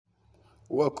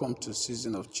Welcome to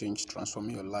Season of Change,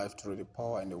 transforming your life through the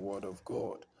power and the Word of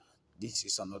God. This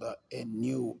is a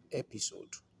new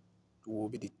episode. We will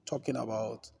be talking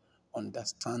about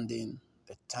understanding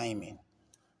the timing.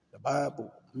 The Bible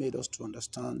made us to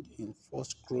understand in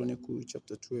First Chronicle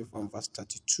chapter 12 and verse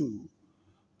 32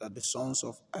 that the sons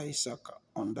of Isaac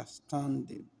understand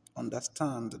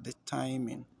the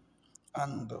timing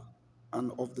and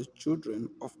and of the children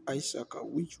of Isaac,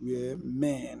 which were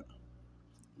men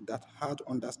that had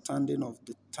understanding of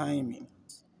the timing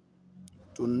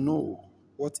to know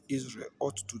what Israel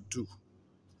ought to do.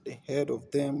 The head of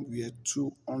them were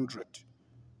 200,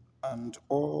 and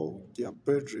all their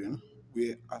brethren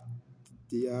were at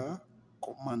their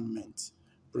commandment.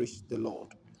 Praise the Lord.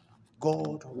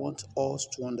 God wants us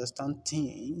to understand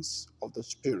things of the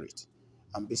Spirit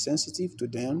and be sensitive to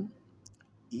them.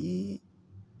 He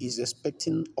is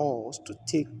expecting us to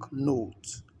take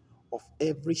note of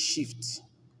every shift,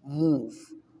 move,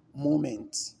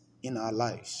 moment in our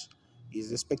lives. He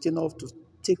is expecting us to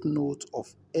take note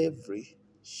of every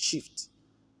shift,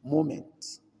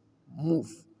 moment, move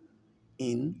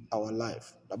in our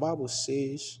life. The Bible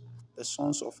says the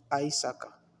sons of Isaac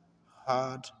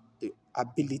had the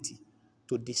ability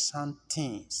to discern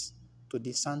things, to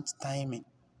discern timing,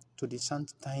 to discern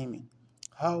timing.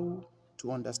 How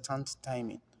to understand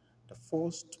timing? The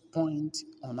first point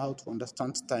on how to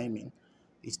understand timing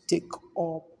is take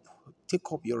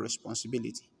up your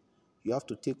responsibility. You have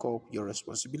to take up your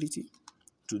responsibility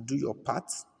to do your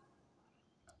part,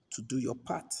 to do your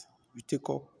part. You take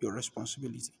up your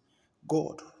responsibility.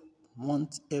 God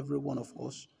wants every one of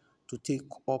us to take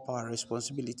up our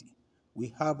responsibility.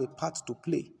 We have a part to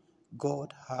play.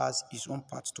 God has his own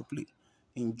part to play.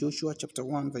 In Joshua chapter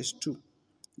 1 verse 2,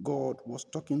 God was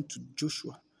talking to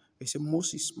Joshua. He said,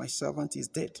 Moses, my servant, is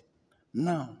dead.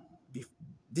 Now,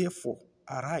 therefore,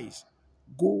 arise,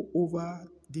 go over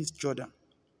this Jordan,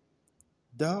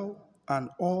 thou and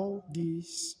all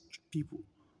these people,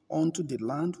 unto the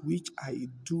land which I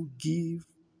do give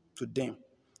to them,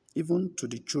 even to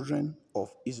the children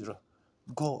of Israel.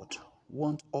 God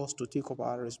wants us to take up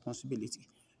our responsibility.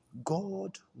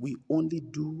 God will only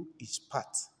do his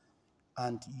part,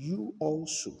 and you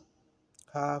also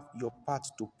have your part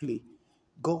to play.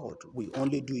 God will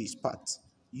only do his part.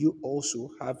 You also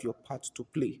have your part to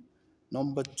play.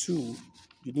 Number two,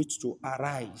 you need to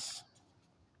arise.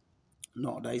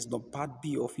 No, that is not part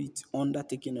B of it,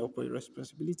 undertaking of a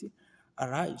responsibility.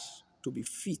 Arise to be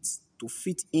fit, to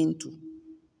fit into,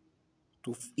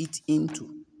 to fit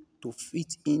into, to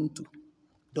fit into.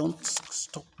 Don't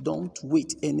stop, don't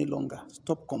wait any longer.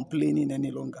 Stop complaining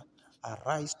any longer.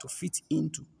 Arise to fit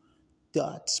into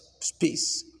that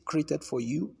space created for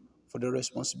you, for the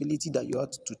responsibility that you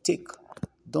have to take.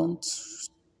 Don't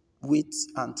wait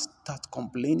and start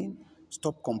complaining.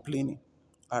 Stop complaining.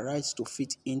 Arise to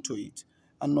fit into it.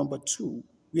 And number two,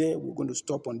 where we're going to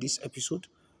stop on this episode,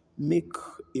 make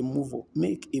a move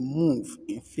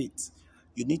in faith.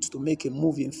 You need to make a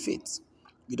move in faith.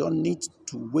 You don't need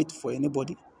to wait for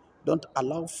anybody. Don't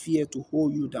allow fear to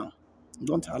hold you down.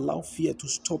 Don't allow fear to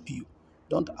stop you.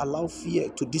 Don't allow fear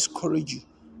to discourage you.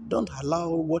 Don't allow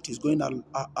what is going on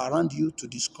around you to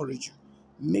discourage you.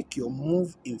 Make your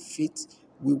move in faith.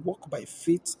 We walk by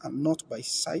faith and not by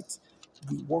sight.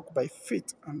 We walk by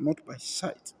faith and not by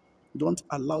sight. Don't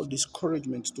allow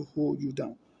discouragement to hold you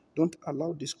down. Don't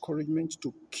allow discouragement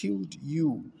to kill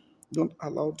you. Don't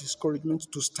allow discouragement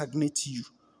to stagnate you.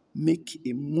 Make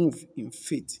a move in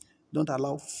faith. Don't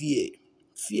allow fear.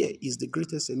 Fear is the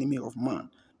greatest enemy of man.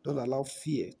 Don't allow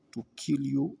fear to kill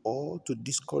you or to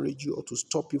discourage you or to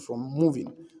stop you from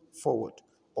moving forward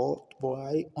or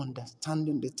by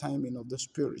understanding the timing of the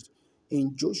Spirit.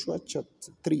 In Joshua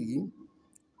chapter 3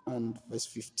 and verse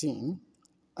 15,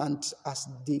 and as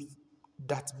they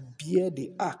that bear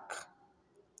the ark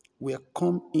were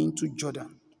come into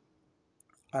Jordan,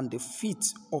 and the feet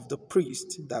of the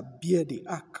priest that bear the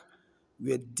ark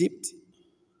were dipped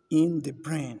in the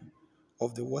brine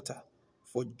of the water.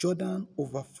 For Jordan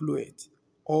overflowed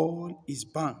all his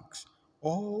banks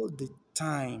all the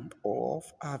time of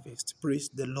harvest. Praise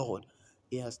the Lord.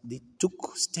 Yes, they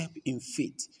took step in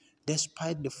faith,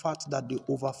 despite the fact that the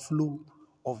overflow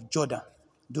of Jordan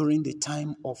during the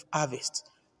time of harvest,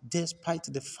 despite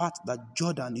the fact that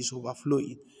Jordan is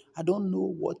overflowing. I don't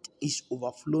know what is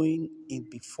overflowing in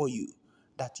before you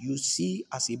that you see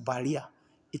as a barrier.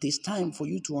 It is time for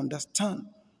you to understand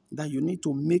that you need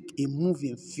to make a move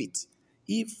in faith.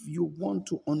 If you want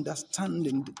to understand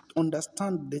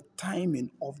the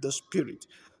timing of the Spirit,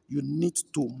 you need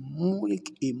to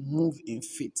make a move in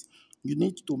faith. You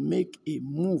need to make a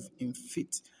move in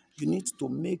faith. You need to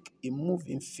make a move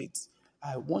in faith.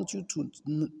 I want you to,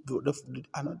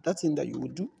 another thing that you will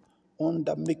do on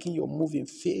that making your move in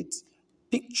faith,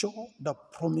 picture the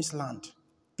promised land.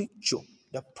 Picture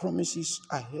the promises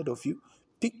ahead of you.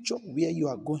 Picture where you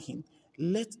are going.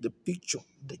 Let the picture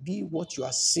be what you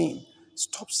are seeing.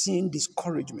 Stop seeing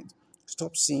discouragement.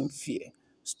 Stop seeing fear.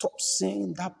 Stop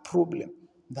seeing that problem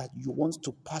that you want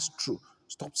to pass through.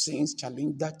 Stop seeing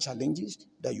challenges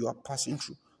that you are passing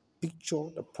through. Picture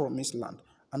the promised land.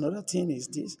 Another thing is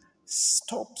this: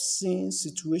 stop seeing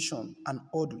situation and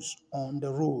others on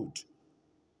the road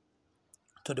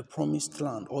to the promised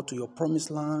land, or to your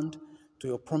promised land, to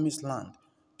your promised land.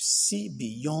 See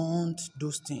beyond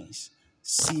those things.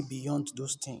 See beyond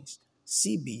those things.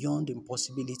 See beyond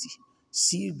impossibility.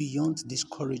 See beyond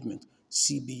discouragement.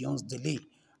 See beyond delay.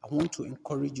 I want to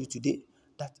encourage you today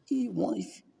that even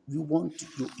if you want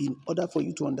to, in order for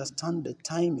you to understand the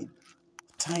timing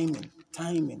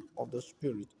of the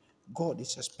Spirit, God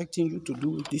is expecting you to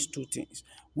do these two things,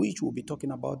 which we'll be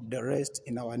talking about the rest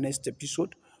in our next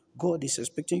episode. God is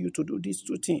expecting you to do these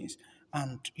two things,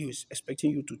 and He is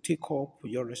expecting you to take up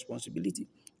your responsibility.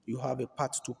 You have a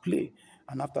part to play,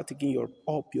 and after taking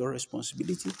up your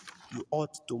responsibility, you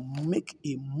ought to make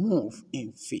a move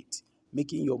in faith.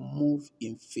 Making your move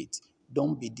in faith.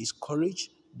 Don't be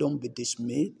discouraged. Don't be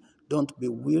dismayed. Don't be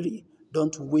weary.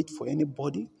 Don't wait for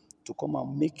anybody to come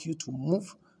and make you to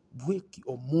move. Wake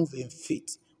or move in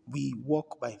faith. We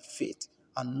walk by faith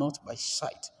and not by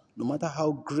sight. No matter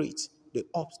how great the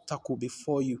obstacle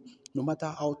before you, no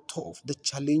matter how tough the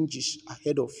challenges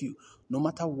ahead of you, no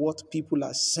matter what people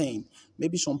are saying,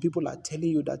 maybe some people are telling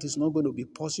you that it's not going to be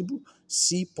possible.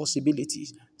 See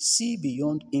possibilities. See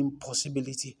beyond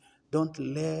impossibility. Don't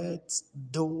let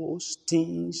those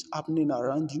things happening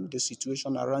around you, the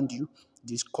situation around you,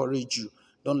 discourage you.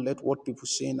 Don't let what people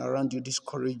saying around you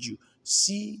discourage you.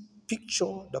 See,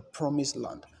 picture the promised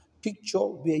land. Picture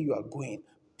where you are going.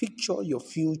 Picture your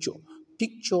future.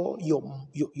 Picture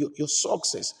your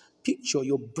success. Picture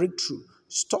your breakthrough.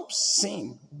 Stop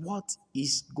seeing what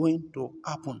is going to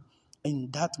happen in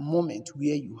that moment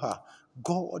where you are.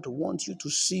 God wants you to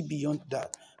see beyond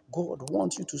that. God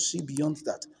wants you to see beyond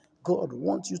that. God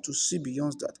wants you to see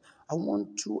beyond that. I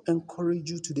want to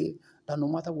encourage you today that no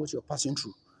matter what you're passing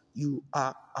through, you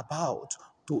are about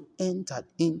to enter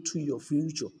into your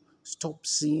future. Stop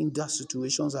seeing the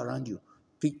situations around you.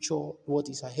 Picture what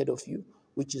is ahead of you,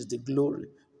 which is the glory.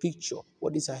 Picture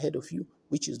what is ahead of you,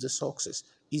 which is the success.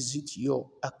 Is it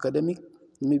your academic?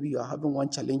 Maybe you are having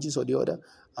one challenges or the other,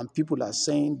 and people are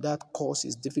saying that course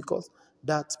is difficult,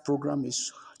 that program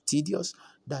is tedious,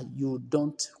 that you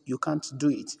can't do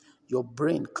it. Your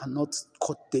brain cannot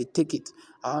take it.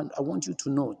 And I want you to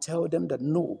know, tell them that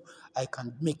no, I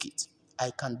can make it.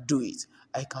 I can do it.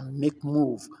 I can make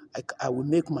move. I will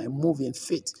make my move in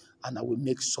faith, and I will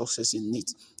make success in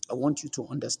it. I want you to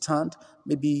understand,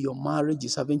 maybe your marriage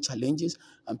is having challenges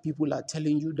and people are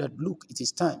telling you that, look, it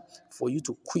is time for you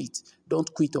to quit.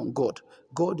 Don't quit on God.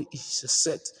 God is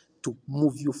set to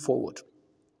move you forward.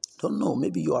 Don't know,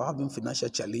 maybe you are having financial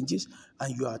challenges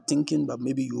and you are thinking that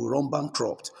maybe you will run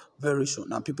bankrupt very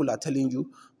soon, and people are telling you,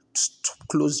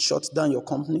 close, shut down your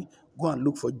company, go and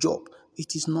look for a job.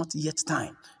 It is not yet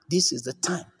time. This is the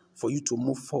time for you to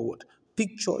move forward.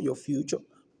 Picture your future.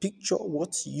 Picture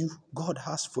what God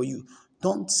has for you.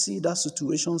 Don't see that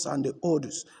situations and the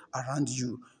orders around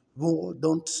you. Oh,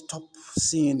 don't stop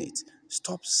seeing it.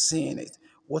 Stop seeing it.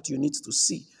 What you need to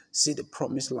see the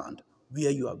promised land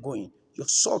where you are going. Your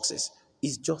success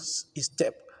is just a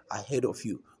step ahead of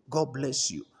you. God bless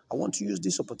you. I want to use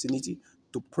this opportunity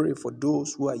to pray for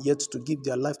those who are yet to give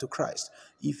their life to Christ.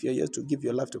 If you're yet to give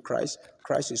your life to Christ,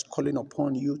 Christ is calling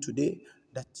upon you today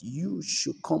that you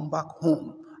should come back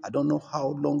home. I don't know how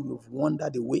long you've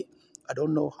wandered away. I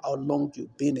don't know how long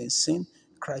you've been in sin.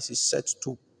 Christ is set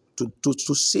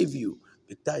to save you.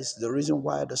 That is the reason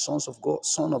why the Son of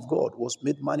God was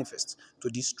made manifest, to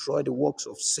destroy the works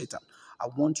of Satan. I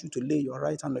want you to lay your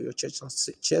right hand on your chest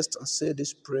and say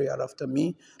this prayer after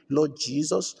me. Lord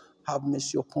Jesus, have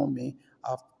mercy upon me.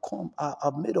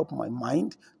 I've made up my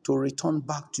mind to return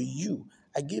back to you.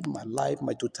 I give my life,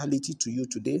 my totality to you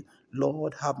today.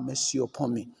 Lord, have mercy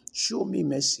upon me. Show me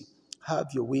mercy. Have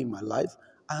your way in my life.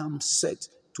 I am set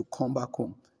to come back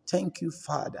home. Thank you,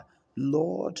 Father.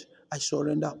 Lord, I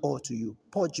surrender all to you.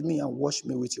 Purge me and wash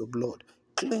me with your blood.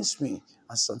 Cleanse me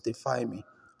and sanctify me.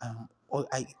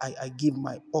 I give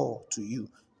my all to you.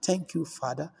 Thank you,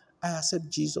 Father. I accept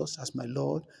Jesus as my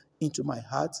Lord into my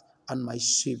heart and my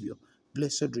Savior.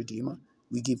 Blessed Redeemer,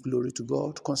 we give glory to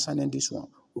God concerning this one.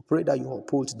 We pray that you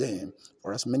uphold them.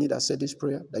 For as many that said this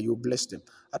prayer, that you bless them.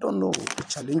 I don't know the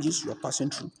challenges you are passing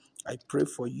through. I pray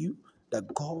for you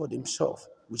that God Himself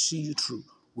will see you through,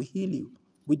 will heal you,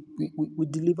 we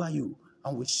deliver you,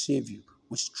 and we save you,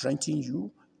 we strengthen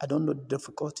you. I don't know the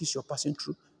difficulties you're passing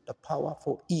through, the power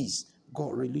for ease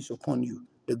God release upon you,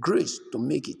 the grace to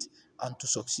make it and to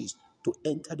succeed, to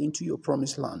enter into your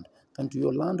promised land and to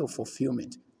your land of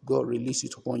fulfillment. God release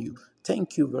it upon you.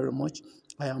 Thank you very much.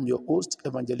 I am your host,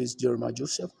 Evangelist Jeremiah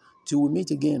Joseph. Till we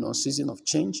meet again on Season of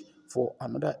Change for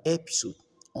another episode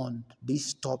on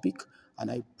this topic.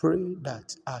 And I pray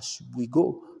that as we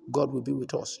go, God will be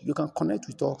with us. You can connect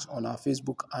with us on our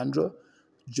Facebook, Andrew,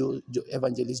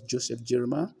 Evangelist Joseph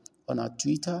Jeremiah, on our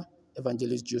Twitter,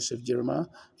 Evangelist Joseph Jeremiah,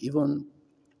 even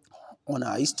on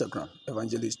our Instagram,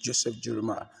 Evangelist Joseph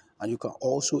Jeremiah. And you can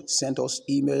also send us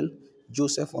email,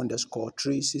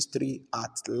 Joseph_363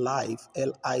 at live.co.za.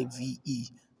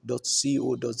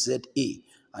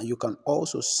 And you can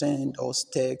also send us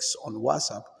text on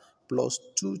WhatsApp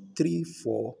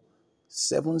 +234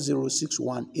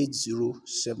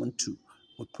 70618072.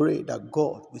 We pray that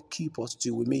God will keep us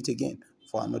till we meet again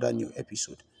for another new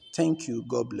episode. Thank you.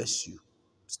 God bless you.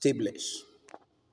 Stay blessed.